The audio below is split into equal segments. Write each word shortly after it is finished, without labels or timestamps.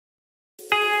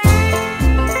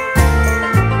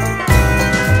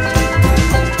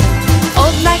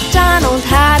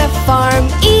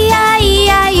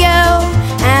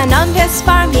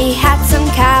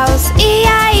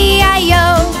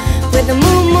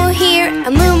moo-moo here,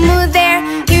 a moo-moo there,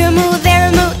 here a moo, there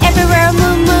a moo, everywhere a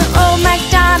moo-moo. Old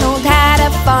MacDonald had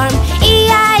a farm,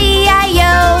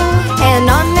 E-I-E-I-O. And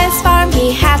on this farm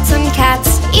he had some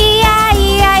cats,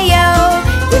 E-I-E-I-O.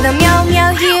 With a meow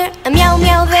meow here, a meow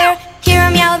meow there, here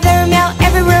a meow, there a meow,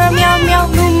 everywhere a meow meow.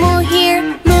 Moo-moo here,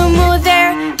 moo-moo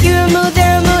there, here a moo,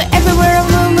 there a moo, everywhere a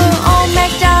moo-moo. Old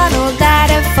MacDonald had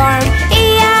a farm,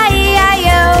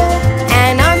 E-I-E-I-O.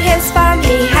 And on his farm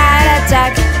he had a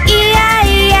duck,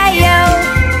 E-I-E-I-O.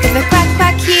 With a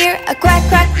quack-quack here, a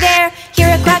quack-quack there,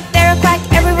 here a quack, there a quack,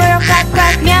 everywhere a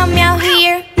quack-quack. Meow meow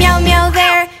here, meow meow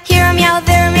there, here a meow,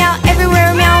 there a meow,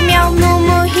 everywhere a meow meow.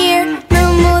 Moo-moo here,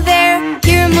 moo-moo there,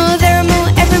 here a moo, there a moo,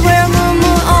 everywhere a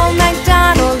moo-moo. Old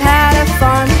MacDonald had a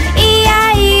farm,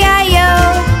 E-I-E-I-O.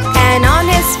 And on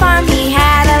his farm he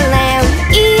had a lamb,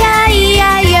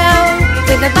 E-I-E-I-O.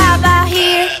 With a baaa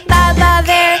here, baaa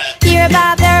there, here a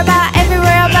baa, there a baa,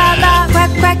 everywhere a baaa.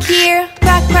 Quack-quack here,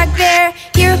 quack-quack there,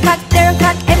 here a quack, there a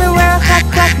quack, everywhere a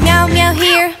quack-quack. Meow meow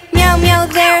here, meow meow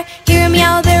there, here a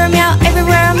meow, there a meow,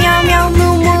 everywhere a meow meow.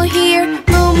 Moo-moo here,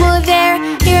 moo-moo there,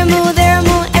 here a moo, there a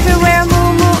moo, everywhere a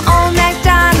moo-moo. Old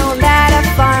MacDonald had a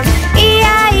farm,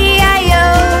 E-I-E-I-O.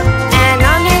 And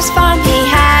on his farm he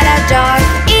had a dog,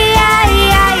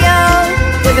 E-I-E-I-O.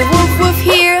 With a woof woof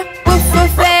here, woof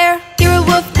woof there, here a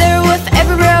woof, there a woof,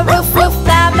 everywhere a woof woof.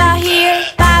 Baa here,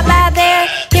 baa there,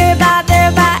 here a baa, there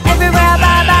a baa, everywhere a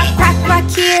baa. Quack quack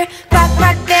here, quack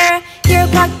quack there, here a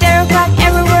quack, there a quack,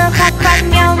 everywhere a quack quack.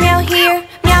 Meow meow here,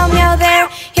 meow meow there,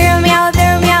 here a meow,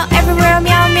 there a meow, everywhere a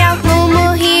meow meow. Moo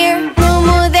moo here, moo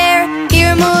moo there,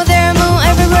 here a moo, there a moo,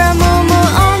 everywhere a moo moo.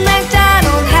 Old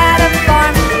MacDonald had a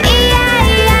farm,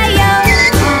 E-I-E-I-O.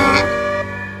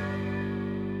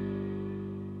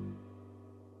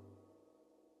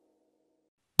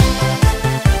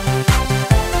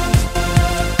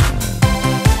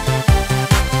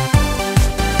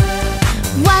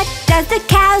 What does the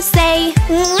cow say?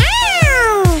 Meow.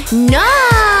 No!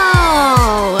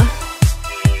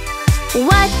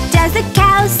 What does the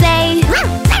cow say?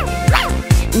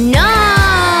 No!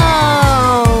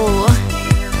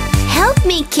 Help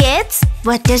me, kids!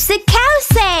 What does the cow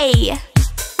say?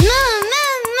 Moo,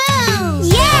 moo, moo!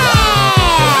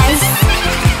 Yes!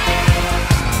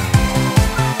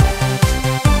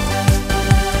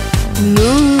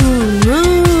 Moo,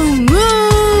 moo, moo!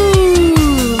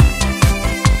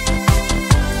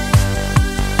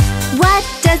 What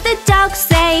does the dog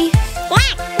say?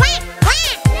 Quack, quack,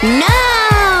 quack! No!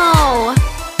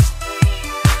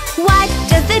 What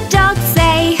does the dog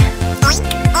say? Oink,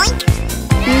 oink!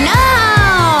 No!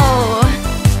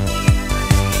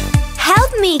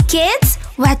 Help me, kids!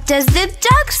 What does the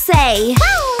dog say?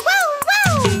 Wow, wow,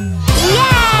 wow!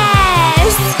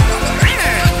 Yes!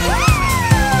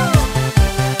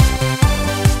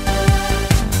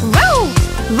 Woo,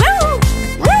 woo,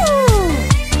 woo!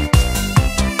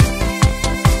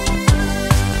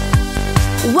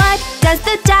 What does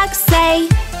the dog say?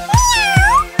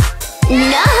 Meow!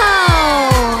 No!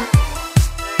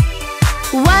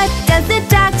 What does the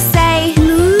dog say?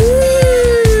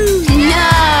 Moo! No!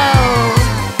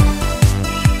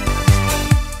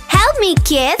 Help me,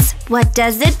 kids! What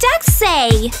does the duck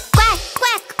say? Quack,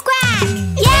 quack, quack!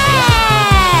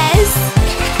 Yes!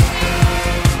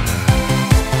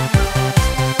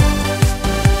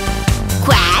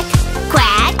 Quack,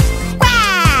 quack,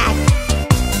 quack!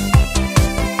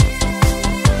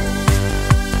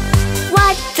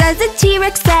 What does the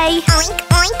T-Rex say? Oink,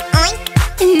 oink, oink!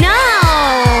 No!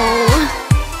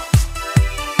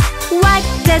 What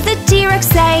does the T-Rex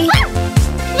say?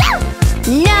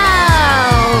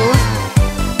 No!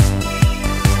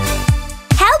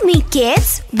 Help me,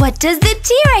 kids! What does the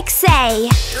T-Rex say?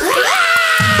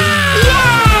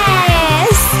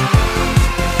 Yes!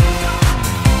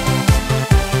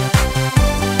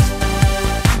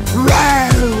 Roar,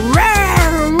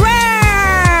 roar, roar!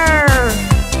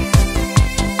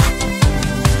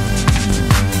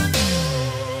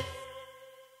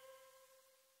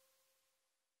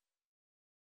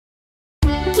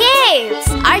 Kids,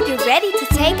 are you ready to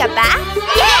take a bath?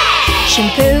 Yeah!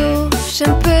 Shampoo,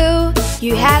 shampoo,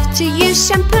 you have to use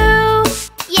shampoo.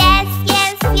 Yes,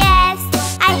 yes, yes,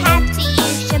 I have to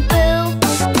use shampoo.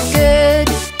 Good,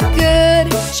 good,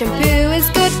 shampoo is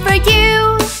good for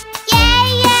you. Yay,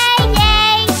 yay,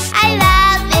 yay, I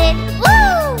love it,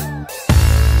 woo!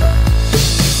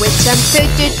 With shampoo,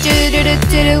 do do do do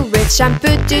do do. With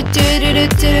shampoo, do do do do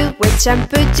do do. With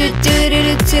shampoo, do do do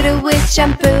do do do. With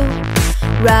shampoo.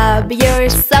 Rub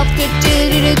yourself, do do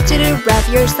do do do do. Rub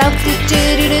yourself, do do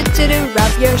do do do do.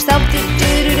 Rub yourself, do do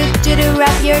do do do do.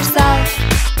 Rub yourself.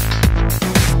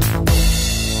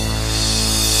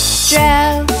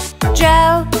 Gel,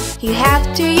 gel,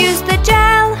 have to use the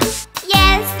gel.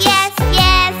 Yes, yes,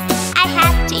 yes, I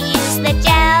have to use the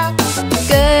gel.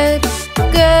 Good,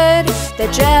 good, the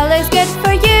gel is good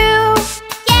for you.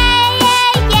 Yay,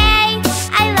 yay, yay,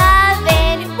 I love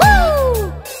it,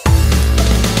 woo!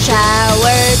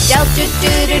 Shower gel, do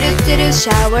do do do do do.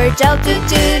 Shower gel, do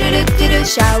do do do do do.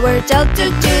 Shower gel, do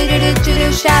do do do do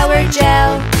do. Shower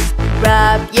gel.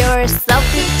 Rub yourself,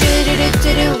 do do do do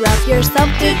do do. Rub yourself,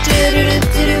 do do do do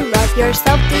do do. Rub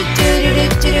yourself, do do do do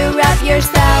do do. Rub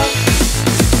yourself.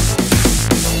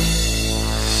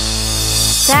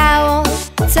 Towel,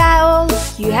 towel,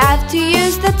 you have to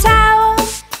use the towel.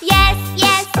 Yes,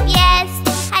 yes, yes,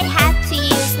 I have to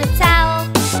use the towel.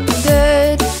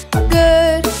 Good,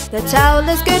 good, the towel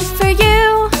is good for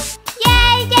you.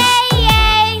 Yay, yay,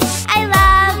 yay, I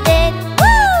love it,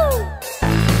 woo!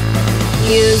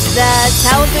 Use the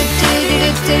towel, do do do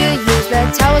do do. Use the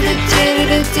towel, do do do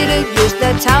do do. Use the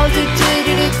towel, do do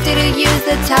do do do. Use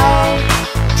the towel.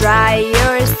 Dry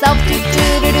yourself, do do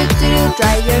do do do.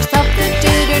 Dry yourself, do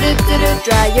do do do do.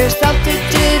 Dry yourself, do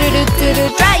do do do do.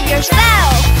 Dry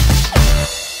yourself.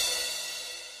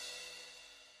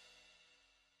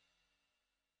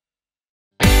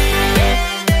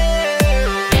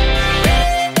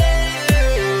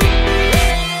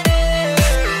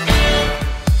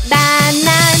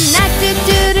 Banana, do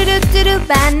do do do do.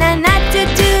 Banana, do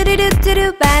do do do do.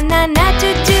 Banana, do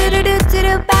do do do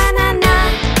do. Banana.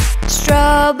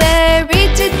 Strawberry,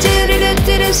 do do do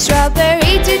do do.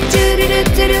 Strawberry, do do do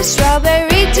do do.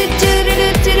 Strawberry, do do do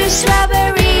do.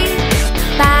 Strawberry.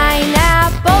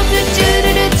 Pineapple, do do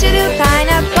do do.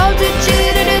 Pineapple, do do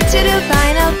do do.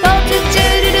 Pineapple, do do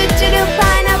do do.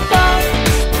 Pineapple.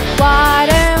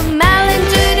 Watermelon,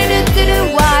 do do do.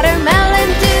 Watermelon,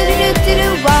 do do do.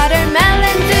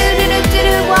 Watermelon, do do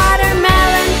do.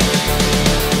 Watermelon.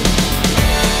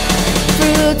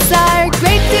 Fruits are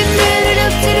great, do do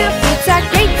do do. Fruits are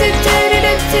great, do do do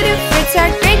do. Fruits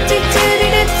are great, do do do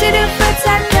do. Fruits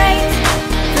are great.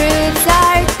 Fruits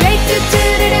are great, do do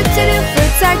do do.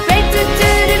 Fruits are great, do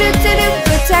do do do.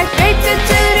 Fruits are great, do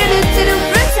do do do.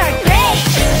 Fruits are great.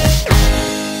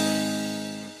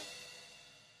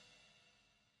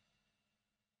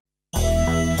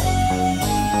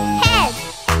 Head,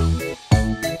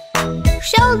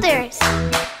 shoulders,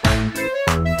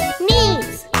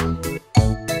 knees,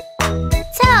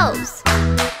 toes,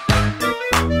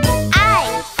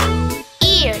 eyes,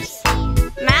 ears,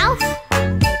 mouth,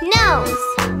 nose,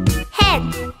 head,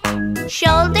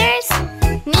 shoulders,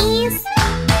 knees,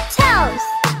 toes.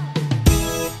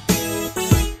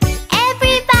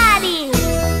 Everybody!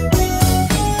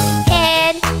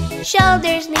 Head,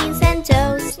 shoulders, knees and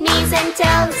toes, knees and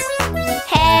toes.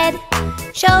 Head,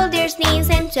 shoulders, knees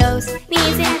and toes,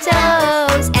 knees and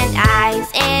toes. And eyes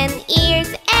and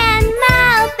ears and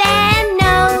mouth and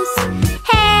nose.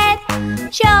 Head,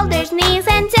 shoulders, knees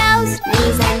and toes,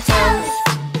 knees and toes.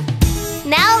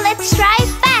 Now let's try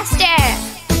faster.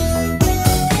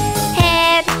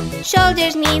 Head,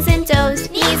 shoulders, knees and toes,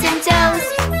 knees and toes.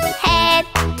 Head,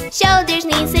 shoulders,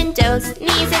 knees and toes,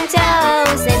 knees and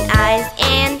toes. And eyes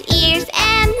and ears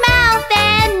and mouth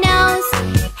and nose.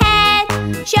 Head,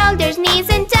 shoulders, knees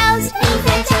and toes, knees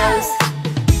and toes.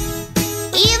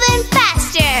 Even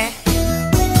faster.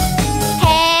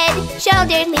 Head,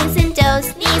 shoulders, knees and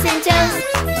toes, knees and toes.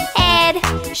 Head,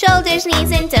 shoulders,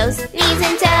 knees and toes, knees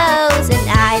and toes. And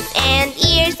eyes and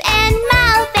ears and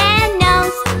mouth and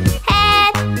nose.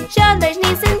 Head, shoulders,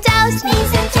 knees and toes,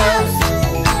 knees and toes.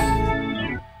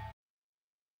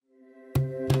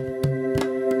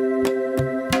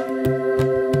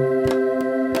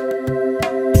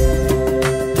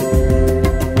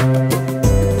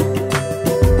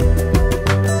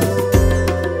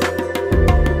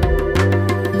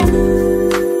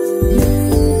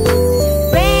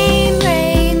 Rain,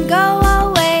 rain, go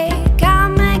away.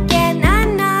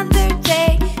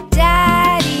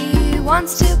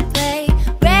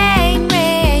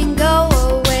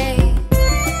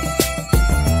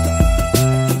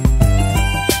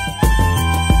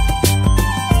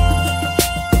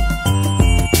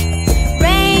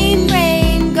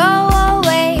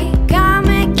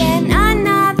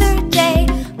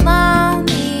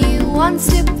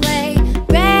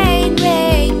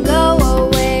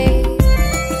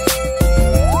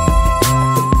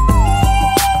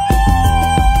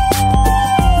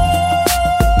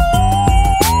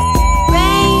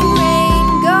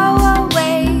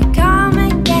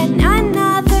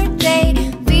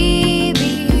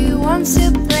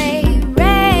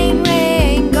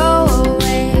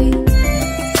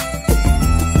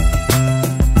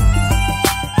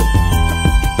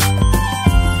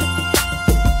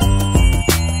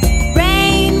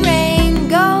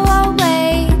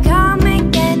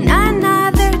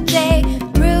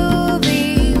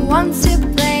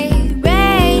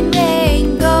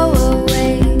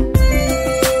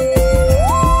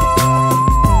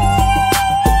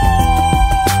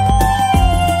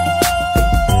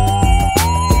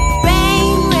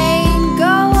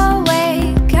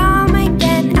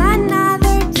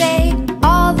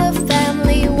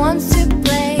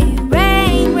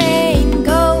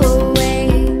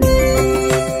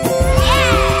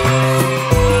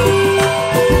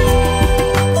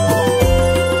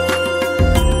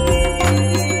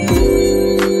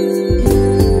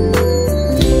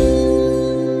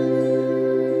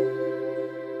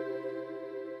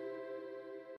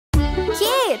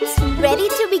 ready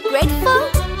to be grateful?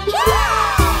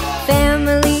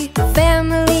 Family,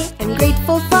 family, I'm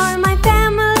grateful for my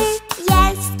family.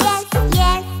 Yes, yes,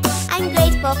 yes, I'm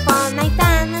grateful for my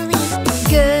family.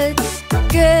 Good,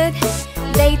 good,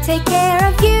 they take care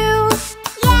of you.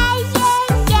 Yay, yay,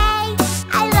 yay,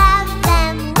 I love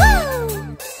them, woo!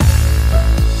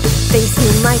 Thanks to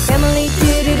my family,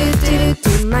 do-do-do-do-do,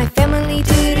 to my family,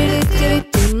 do-do-do-do-do,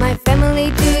 to my family,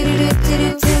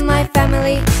 do-do-do-do-do, to my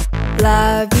family.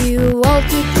 Love you all,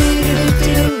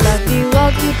 do-do-do-do-do, love you all,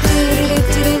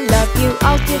 do-do-do-do-do, love you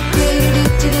all,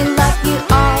 do-do-do-do-do, love you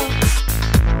all.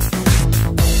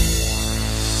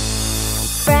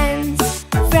 Friends,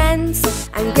 friends,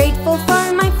 I'm grateful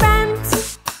for my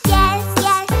friends. Yes,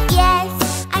 yes, yes,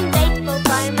 I'm grateful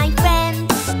for my friends.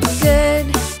 Good,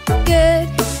 good,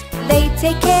 they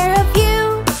take care of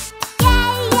you.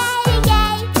 Yay, yay,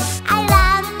 yay, I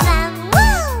love them,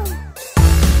 woo!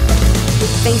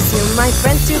 Thanks to my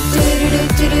friends,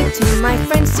 do-do-do-do-do, to my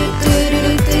friends,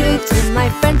 do-do-do-do-do, to my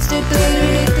friends,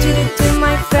 do-do-do-do-do, to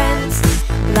my friends.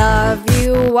 Love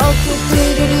you all,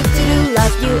 do-do-do-do-do,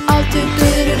 love you all,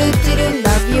 do-do-do-do-do,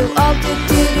 love you all,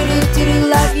 do-do-do-do-do,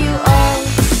 love you all.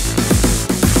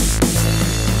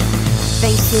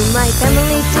 Thanks to my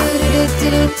family,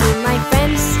 do-do-do-do-do, to my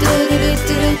friends,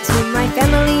 do-do-do-do-do, to my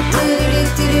family,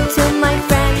 do-do-do-do-do, to my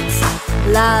friends.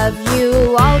 Love you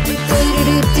all,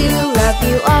 do-do-do-do-do, love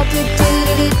you all,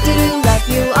 do-do-do-do-do, love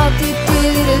you all,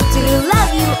 do-do-do-do-do,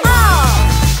 love you all.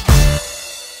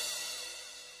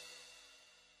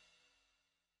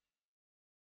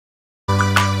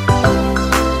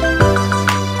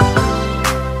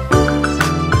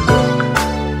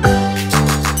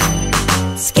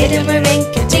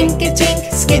 Skidamarinka-dinka-dink,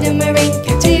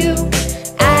 skidamarinka-doo,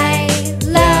 I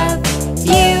love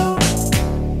you.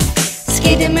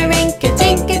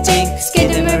 Skidamarinka-dinka-dink,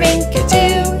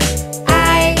 skidamarinka-doo,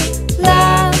 I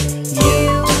love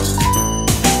you.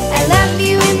 I love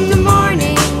you in the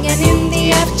morning and in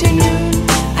the afternoon.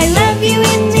 I love you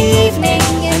in the evening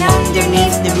and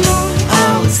underneath the moon.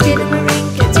 Oh,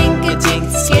 skidamarinka-dinka-dink,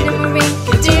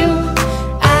 skidamarinka-doo,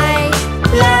 I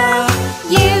love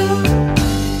you.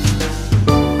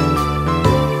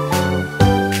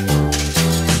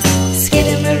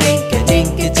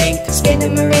 Skidamarinka-dinka-dink,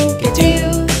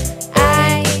 skidamarinka-doo,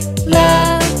 I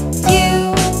love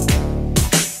you.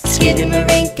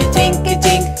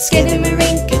 Skidamarinka-dinka-dink,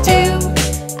 skidamarinka-doo,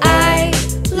 I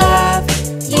love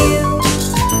you.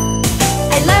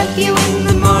 I love you in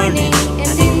the morning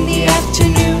and in the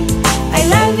afternoon. I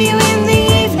love you in the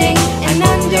evening and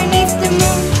underneath the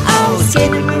moon. Oh,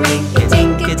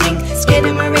 skidamarinka-dinka-dink,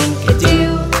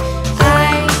 skidamarinka-doo, I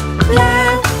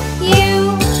love you.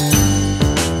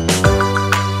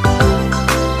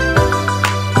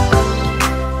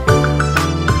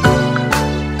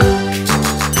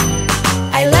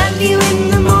 I love you in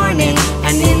the morning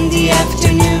and in the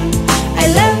afternoon. I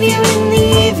love you in the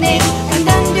evening and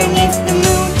underneath the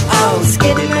moon. Oh,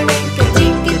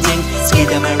 skidamarinka-dinka-dink,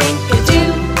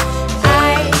 skidamarinka-doo, I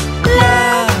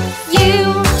love you.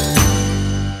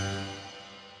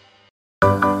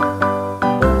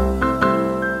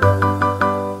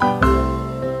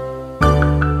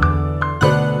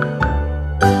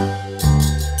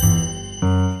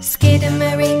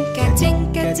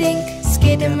 Skidamarinka-dinka-dink,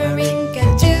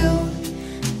 skidamarinka-doo,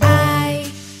 I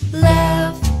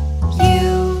love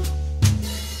you.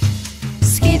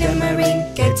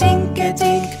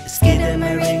 Skidamarinka-dinka-dink,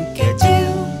 skidamarinka-doo,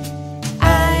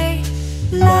 I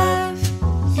love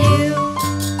you.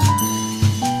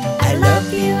 I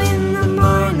love you in the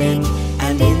morning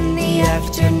and in the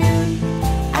afternoon.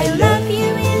 I love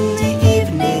you in the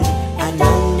evening and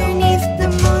underneath the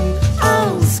moon.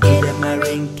 Oh,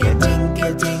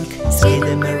 skidamarinka-dinka-dink,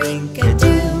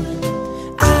 skidamarinka-doo,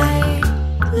 I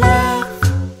love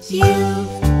you.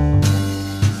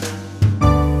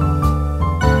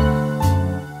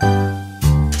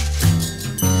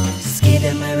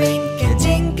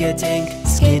 Skidamarinka-dinka-dink,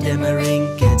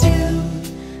 skidamarinka-doo,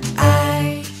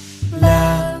 I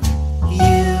love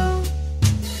you.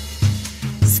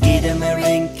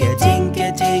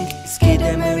 Skidamarinka-dinka-dink,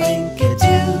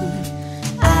 skidamarinka-doo,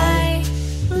 I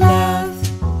love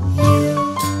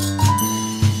you.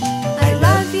 I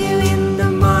love you in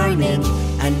the morning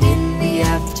and in the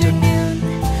afternoon.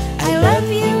 I love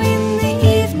you in the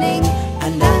evening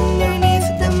and underneath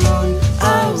the moon.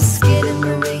 Oh,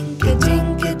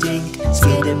 skidamarinka-dinka-dink,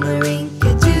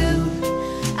 skidamarinka-doo,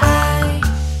 I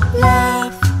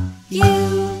love you.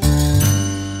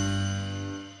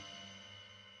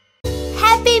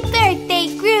 Happy birthday,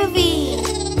 Groovy!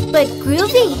 But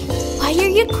Groovy, why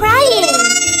are you crying?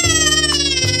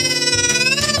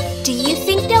 Do you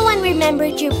think no one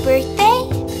remembered your birthday?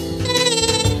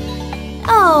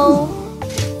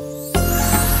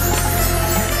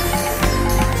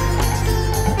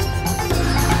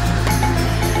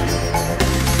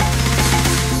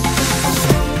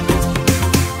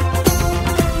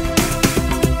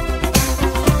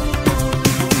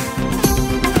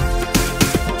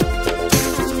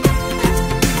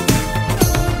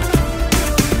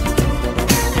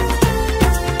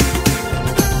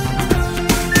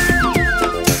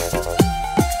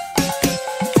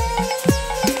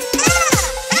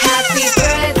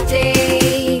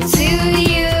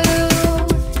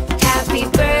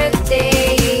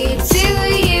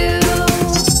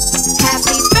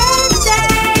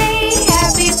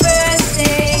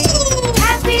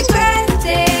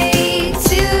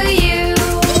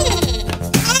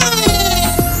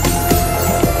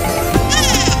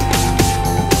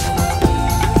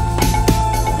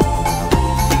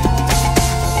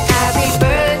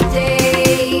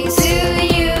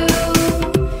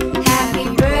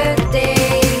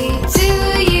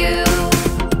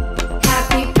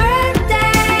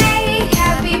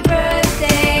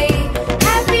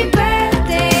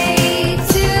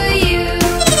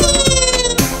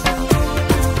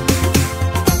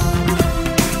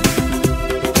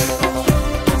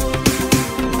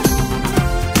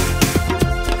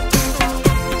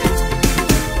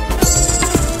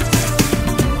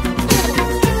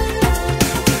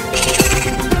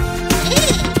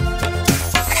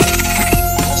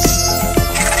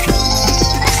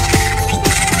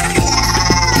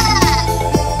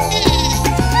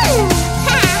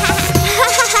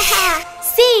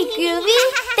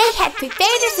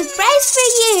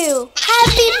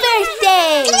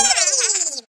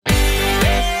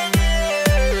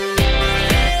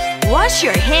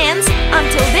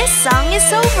 song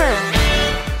is over.